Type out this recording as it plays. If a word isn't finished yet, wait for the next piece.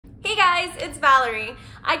guys, it's Valerie.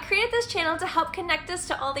 I created this channel to help connect us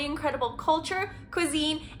to all the incredible culture,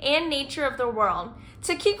 cuisine, and nature of the world.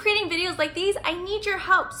 To keep creating videos like these, I need your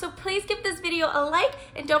help, so please give this video a like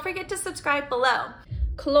and don't forget to subscribe below.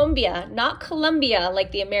 Colombia, not Colombia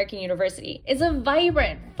like the American university, is a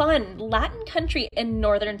vibrant, fun Latin country in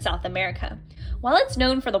northern South America. While it's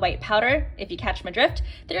known for the white powder, if you catch my drift,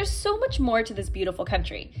 there's so much more to this beautiful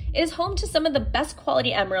country. It is home to some of the best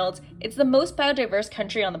quality emeralds, it's the most biodiverse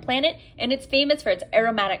country on the planet, and it's famous for its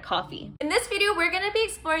aromatic coffee. In this video, we're going to be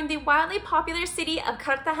exploring the wildly popular city of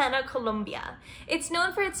Cartagena, Colombia. It's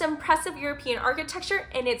known for its impressive European architecture,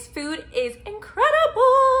 and its food is incredible!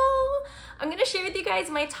 I'm going to share with you guys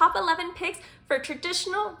my top 11 picks for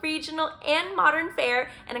traditional, regional, and modern fare,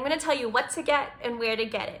 and I'm going to tell you what to get and where to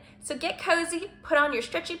get it. So get cozy, put on your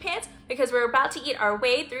stretchy pants, because we're about to eat our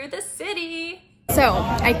way through the city. So,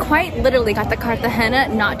 I quite literally got to Cartagena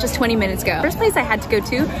not just 20 minutes ago. First place I had to go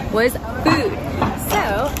to was food.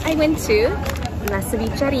 So, I went to La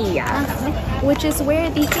Cevicheria, which is where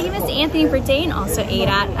the famous Anthony Bourdain also ate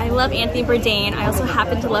at. I love Anthony Bourdain. I also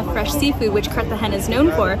happen to love fresh seafood, which Cartagena is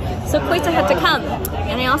known for, so Coita had to come.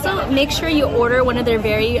 And I also make sure you order one of their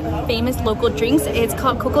very famous local drinks. It's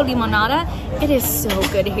called Coco Limonada. It is so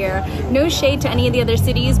good here. No shade to any of the other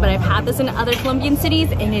cities, but I've had this in other Colombian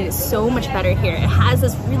cities, and it is so much better here. It has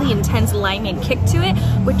this really intense limeade kick to it,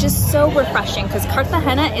 which is so refreshing because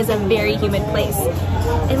Cartagena is a very humid place.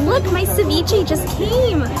 And look, my ceviche just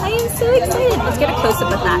came. I am so excited. Let's get a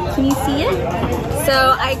close-up of that. Can you see it?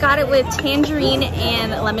 So I got it with tangerine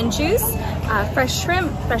and lemon juice, fresh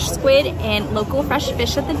shrimp, fresh squid, and local fresh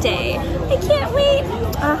fish of the day. I can't wait.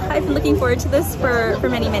 I've been looking forward to this for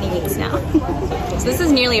many, many weeks now. So this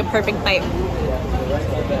is nearly a perfect bite.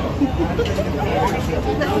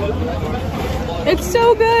 It's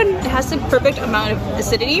so good. It has the perfect amount of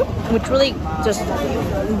acidity, which really just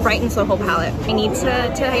brightens the whole palate. I need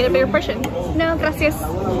to eat a bigger portion. No, gracias.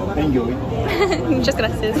 Enjoy. Just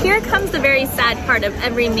gracias. Here comes the very sad part of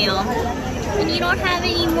every meal. And you don't have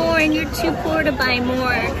any more and you're too poor to buy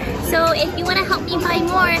more. So if you want to help me buy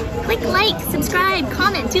more, click like, subscribe,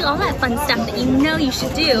 comment, do all that fun stuff that you know you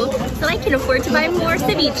should do so I can afford to buy more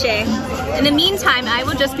ceviche. In the meantime, I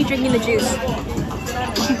will just be drinking the juice.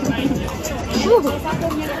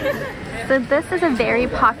 So this is a very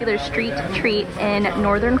popular street treat in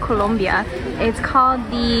northern Colombia. It's called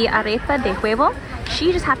the arepa de huevo.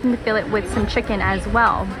 She just happened to fill it with some chicken as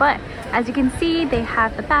well. But as you can see, they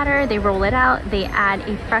have the batter, they roll it out, they add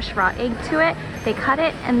a fresh raw egg to it, they cut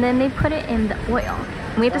it, and then they put it in the oil.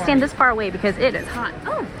 And we have to stand this far away because it is hot.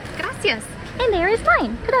 Oh, gracias. And there is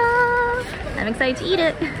mine. Ta-da! I'm excited to eat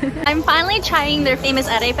it. I'm finally trying their famous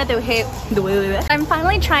arepa de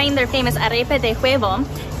huevo.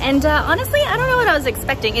 And honestly, I don't know what I was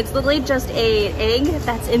expecting. It's literally just an egg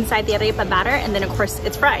that's inside the arepa batter, and then of course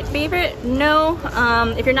it's fried. Favorite? No.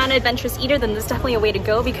 If you're not an adventurous eater, then this is definitely a way to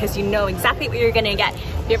go because you know exactly what you're gonna get.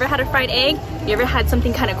 If you ever had a fried egg, if you ever had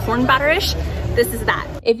something kind of corn batter-ish, this is that.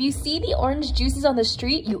 If you see the orange juices on the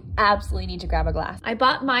street, you absolutely need to grab a glass. I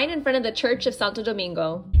bought mine in front of the Church of Santo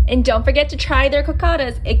Domingo. And don't forget to try their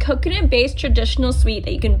cocadas, a coconut-based traditional sweet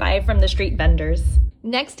that you can buy from the street vendors.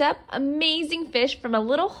 Next up, amazing fish from a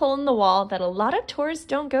little hole in the wall that a lot of tourists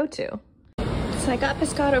don't go to. So I got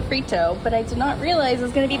pescado frito, but I did not realize it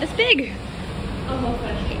was gonna be this big. Oh,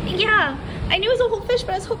 yeah. I knew it was a whole fish,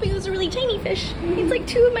 but I was hoping it was a really tiny fish. It's like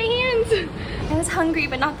 2 of my hands. I was hungry,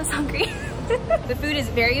 but not this hungry. The food is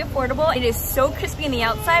very affordable. It is so crispy on the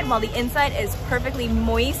outside while the inside is perfectly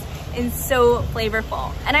moist and so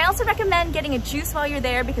flavorful. And I also recommend getting a juice while you're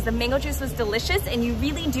there because the mango juice was delicious and you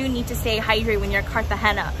really do need to stay hydrated when you're at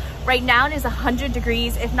Cartagena. Right now it is 100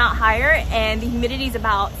 degrees, if not higher, and the humidity is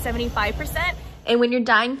about 75%. And when you're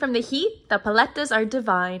dying from the heat, the paletas are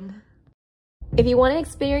divine. If you want to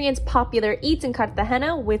experience popular eats in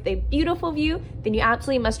Cartagena with a beautiful view, then you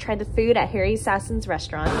absolutely must try the food at Harry Sassen's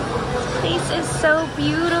restaurant. This place is so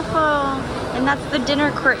beautiful, and that's the dinner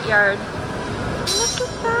courtyard. Look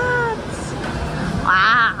at that!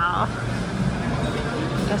 Wow!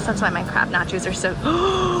 I guess that's why my crab nachos are so...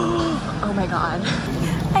 Oh my god.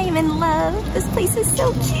 I am in love. This place is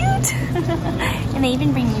so cute. And they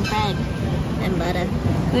even bring me bread and butter.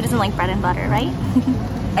 Who doesn't like bread and butter, right?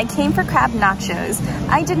 I came for crab nachos.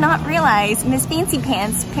 I did not realize Miss Fancy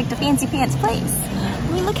Pants picked a Fancy Pants place. I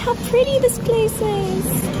mean, look how pretty this place is.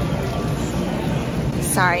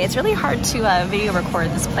 Sorry, it's really hard to video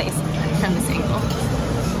record this place from this angle.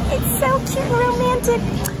 It's so cute and romantic.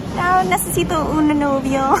 Now necesito un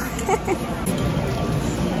novio.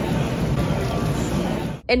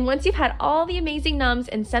 And once you've had all the amazing nums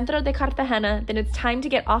in Centro de Cartagena, then it's time to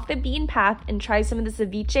get off the beaten path and try some of the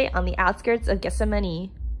ceviche on the outskirts of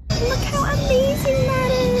Gethsemane. Look how amazing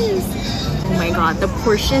that is! Oh my god, the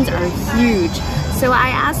portions are huge. So I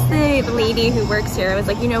asked the lady who works here, I was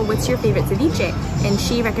like, you know, what's your favorite ceviche? And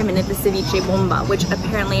she recommended the ceviche bomba, which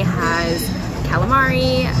apparently has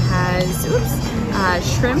calamari, has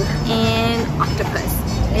shrimp, and octopus.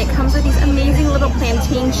 And it comes with these amazing little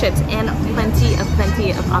plantain chips and plenty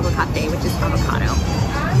of avocate, which is avocado.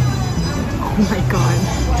 Oh my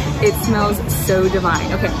god, it smells so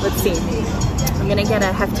divine. Okay, let's see. I'm gonna get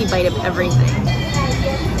a hefty bite of everything.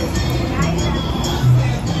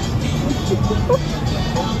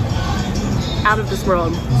 Out of this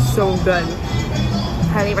world, so good.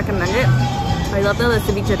 Highly recommend it. I love the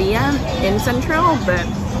cevicheria in Central, but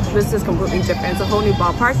this is completely different. It's a whole new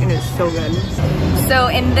ballpark and it's so good. So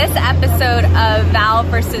in this episode of Val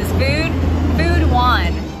versus Food, food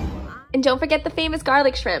won. And don't forget the famous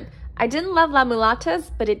garlic shrimp. I didn't love La Mulatas,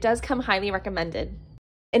 but it does come highly recommended.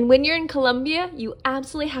 And when you're in Colombia, you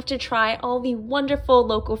absolutely have to try all the wonderful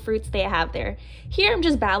local fruits they have there. Here I'm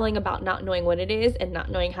just babbling about not knowing what it is and not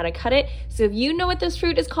knowing how to cut it. So if you know what this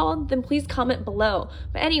fruit is called, then please comment below.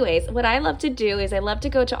 But anyways, what I love to do is I love to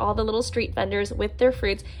go to all the little street vendors with their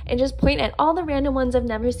fruits and just point at all the random ones I've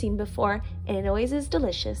never seen before, and it always is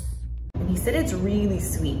delicious. He said it's really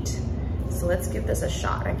sweet. So let's give this a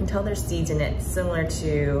shot. I can tell there's seeds in it, similar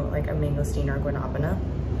to like a mangosteen or guanabana.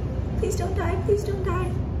 Please don't die, please don't die.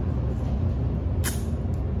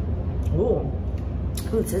 Ooh,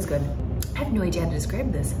 this is good. I have no idea how to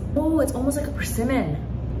describe this. Oh, it's almost like a persimmon,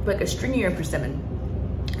 like a stringier persimmon.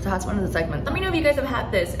 So that's one of the segments. Let me know if you guys have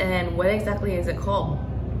had this and what exactly is it called,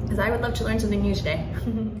 because I would love to learn something new today.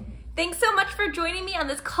 Thanks so much for joining me on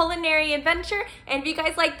this culinary adventure, and if you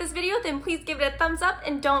guys like this video, then please give it a thumbs up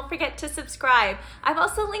and don't forget to subscribe. I've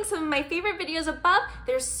also linked some of my favorite videos above.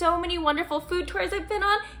 There's so many wonderful food tours I've been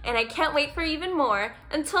on, and I can't wait for even more.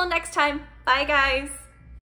 Until next time, bye guys!